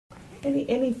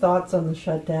Any thoughts on the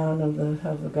shutdown of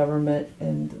the government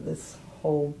and this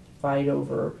whole fight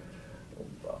over?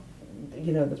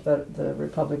 You know, the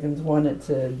Republicans wanted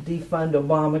to defund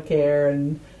Obamacare,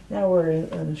 and now we're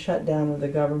in a shutdown of the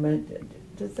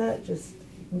government. Does that just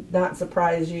not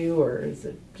surprise you, or is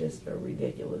it just a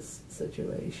ridiculous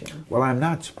situation? Well, I'm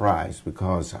not surprised,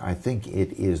 because I think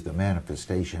it is the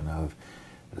manifestation of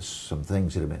some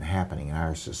things that have been happening in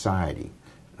our society,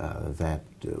 that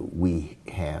we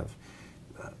have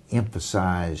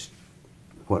emphasized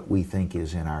what we think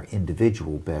is in our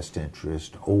individual best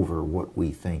interest over what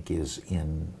we think is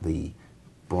in the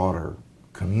broader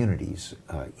community's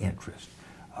interest.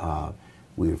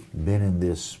 We've been in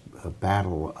this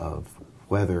battle of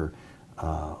whether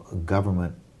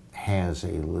government has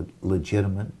a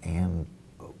legitimate and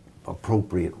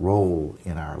appropriate role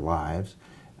in our lives,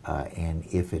 and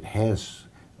if it has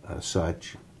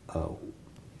such,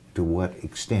 to what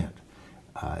extent.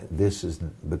 This has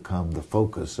become the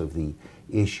focus of the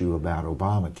issue about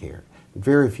Obamacare.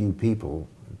 Very few people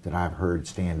that I've heard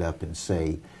stand up and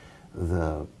say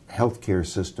the healthcare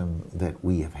system that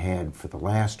we have had for the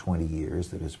last 20 years,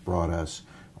 that has brought us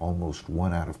almost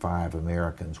 1 out of 5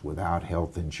 Americans without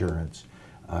health insurance,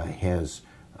 has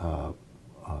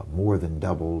more than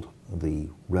doubled the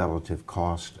relative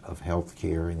cost of health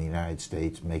care in the United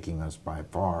States, making us by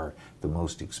far the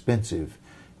most expensive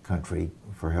country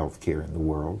for health care in the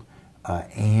world,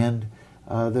 and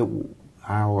that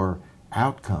our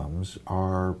outcomes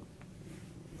are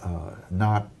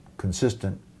not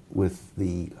consistent with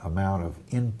the amount of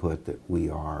input that we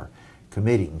are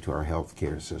committing to our health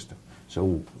care system.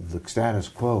 So the status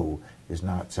quo is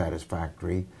not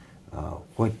satisfactory.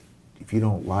 If you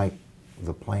don't like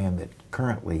the plan that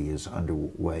currently is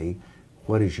underway,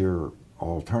 what is your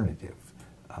alternative?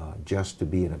 Just to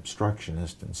be an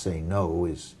obstructionist and say no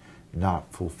is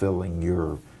not fulfilling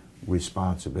your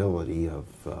responsibility of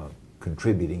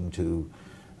contributing to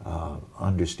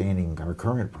understanding our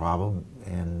current problem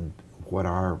and what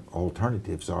our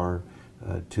alternatives are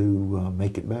to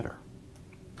make it better.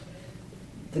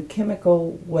 The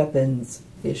chemical weapons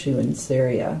issue in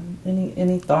Syria,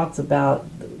 any thoughts about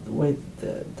the way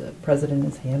the president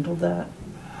has handled that?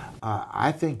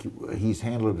 I think he's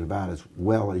handled it about as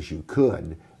well as you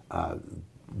could.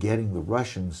 Getting the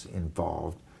Russians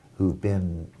involved, who've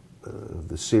been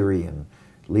the Syrian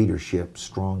leadership's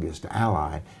strongest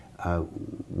ally,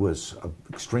 was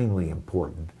extremely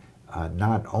important,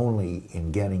 not only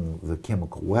in getting the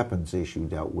chemical weapons issue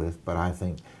dealt with, but I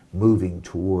think moving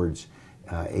towards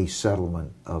a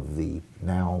settlement of the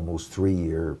now almost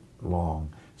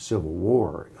 3-year-long civil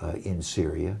war in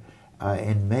Syria,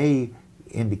 and may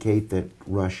indicate that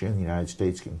Russia and the United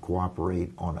States can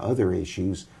cooperate on other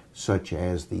issues, such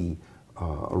as the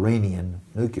Iranian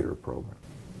nuclear program.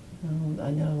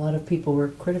 I know a lot of people were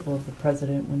critical of the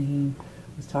president when he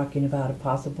was talking about a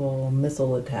possible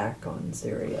missile attack on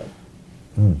Syria.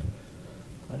 I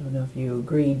don't know if you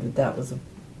agreed that that was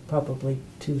probably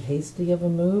too hasty of a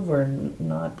move, or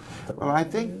not. Well, I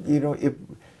think, you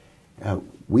know,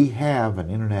 we have an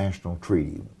international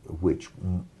treaty which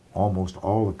almost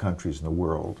all the countries in the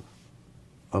world,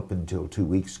 up until 2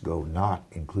 weeks ago, not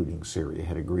including Syria,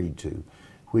 had agreed to,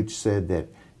 which said that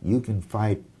you can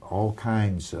fight all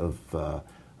kinds of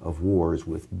wars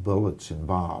with bullets and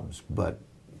bombs, but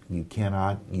you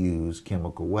cannot use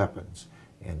chemical weapons.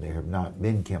 And there have not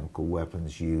been chemical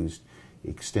weapons used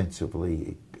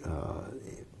extensively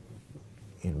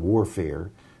in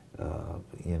warfare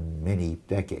in many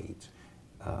decades.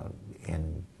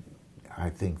 And I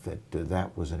think that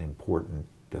that was an important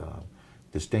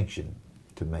distinction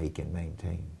to make and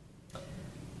maintain.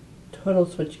 Total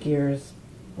switch gears.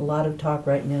 A lot of talk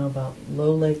right now about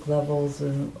low lake levels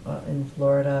in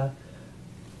Florida.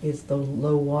 Is the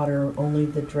low water only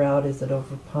the drought? Is it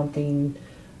overpumping?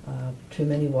 Too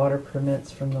many water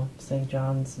permits from the St.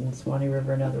 Johns and Swanee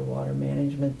River and other water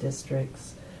management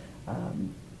districts.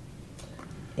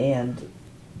 And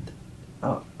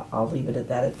I'll leave it at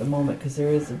that at the moment, because there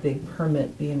is a big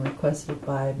permit being requested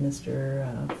by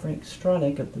Mr. Frank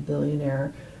Stronach of the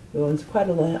Billionaire, who owns quite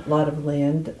a lot of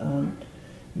land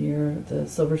near the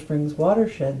Silver Springs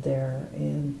watershed there.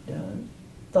 And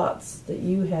thoughts that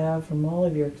you have from all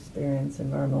of your experience,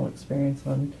 environmental experience,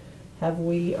 on are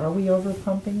we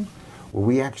overpumping? Well,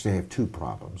 we actually have two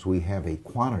problems. We have a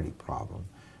quantity problem,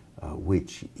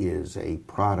 which is a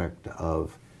product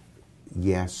of,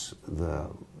 yes,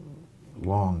 the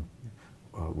long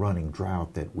running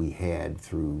drought that we had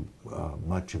through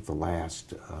much of the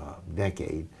last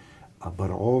decade,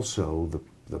 but also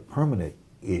the permanent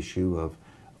issue of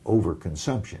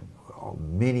overconsumption.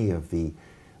 Many of the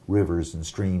rivers and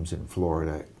streams in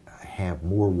Florida have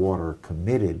more water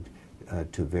committed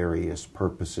to various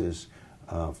purposes,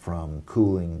 from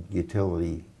cooling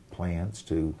utility plants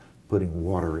to putting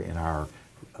water in our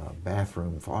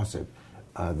bathroom faucet,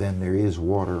 than there is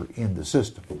water in the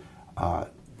system.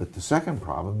 But the second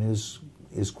problem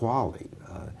is quality.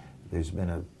 There's been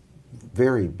a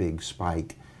very big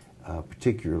spike,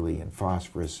 particularly in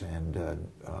phosphorus and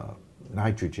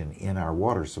nitrogen in our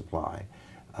water supply,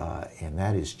 and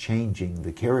that is changing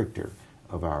the character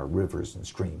of our rivers and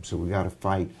streams. So we got to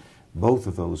fight both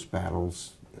of those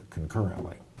battles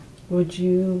concurrently. Would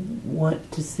you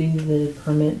want to see the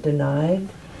permit denied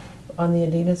on the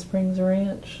Adena Springs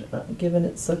Ranch, given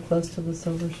it's so close to the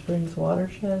Silver Springs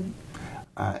watershed?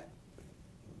 I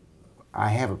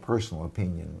have a personal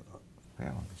opinion.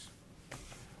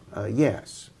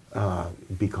 Yes,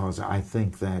 because I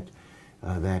think that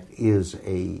that is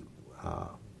a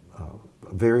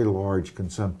very large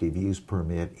consumptive use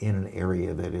permit in an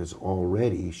area that has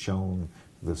already shown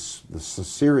the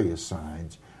serious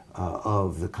signs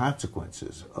of the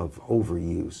consequences of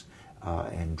overuse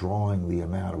and drawing the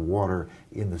amount of water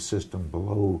in the system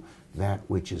below that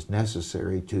which is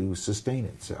necessary to sustain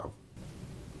itself.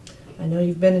 I know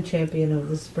you've been a champion of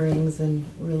the springs and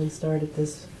really started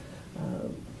this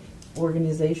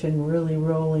organization really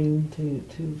rolling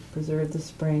to preserve the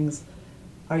springs.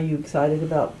 Are you excited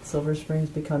about Silver Springs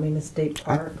becoming a state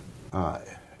park?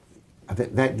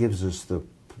 That gives us the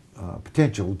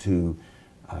potential to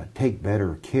take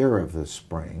better care of the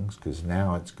springs, because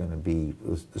now it's going to be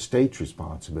the state's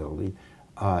responsibility,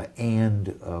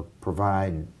 and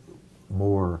provide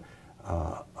more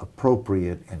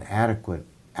appropriate and adequate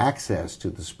access to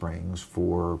the springs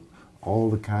for all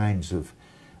the kinds of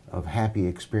happy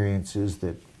experiences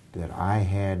that I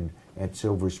had at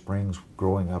Silver Springs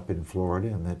growing up in Florida,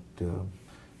 and that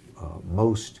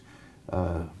most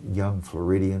young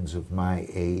Floridians of my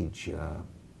age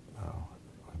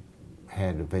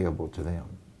had available to them.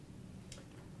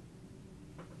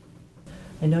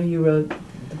 I know you wrote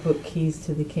the book Keys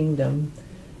to the Kingdom,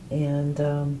 and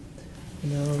you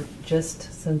know,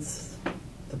 just since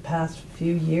the past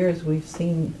few years we've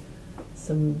seen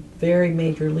some very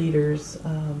major leaders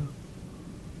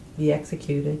be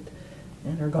executed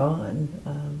and are gone,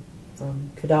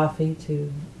 from Gaddafi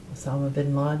to Osama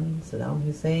bin Laden, Saddam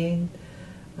Hussein.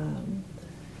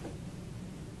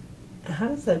 How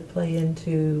does that play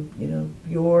into, you know,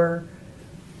 your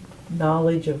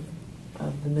knowledge of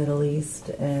the Middle East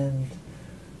and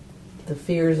the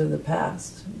fears of the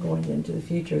past going into the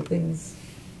future? Do you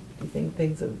think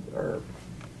things are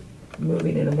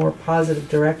moving in a more positive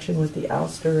direction with the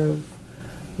ouster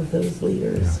of those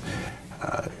leaders?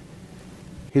 Yeah.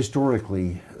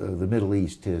 Historically, the Middle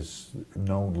East has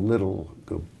known little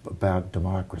about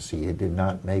democracy. It did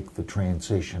not make the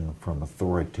transition from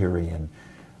authoritarian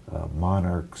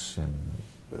monarchs and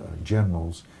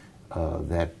generals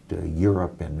that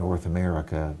Europe and North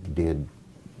America did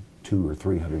 200 or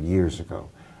 300 years ago.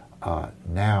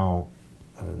 Now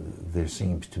there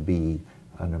seems to be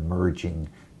an emerging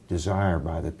desire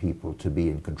by the people to be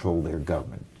in control of their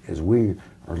government. As we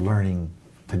are learning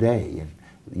today in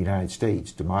the United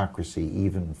States, democracy,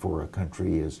 even for a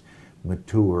country as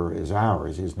mature as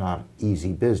ours, is not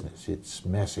easy business. It's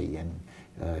messy and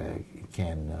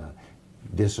can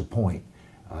disappoint.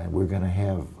 We're going to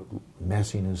have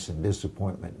messiness and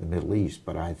disappointment in the Middle East,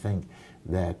 but I think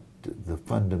that the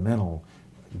fundamental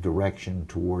direction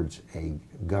towards a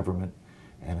government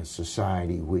and a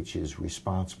society which is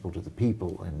responsible to the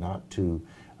people and not to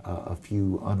a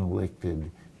few unelected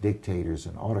dictators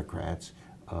and autocrats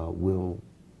will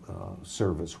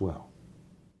serve us well.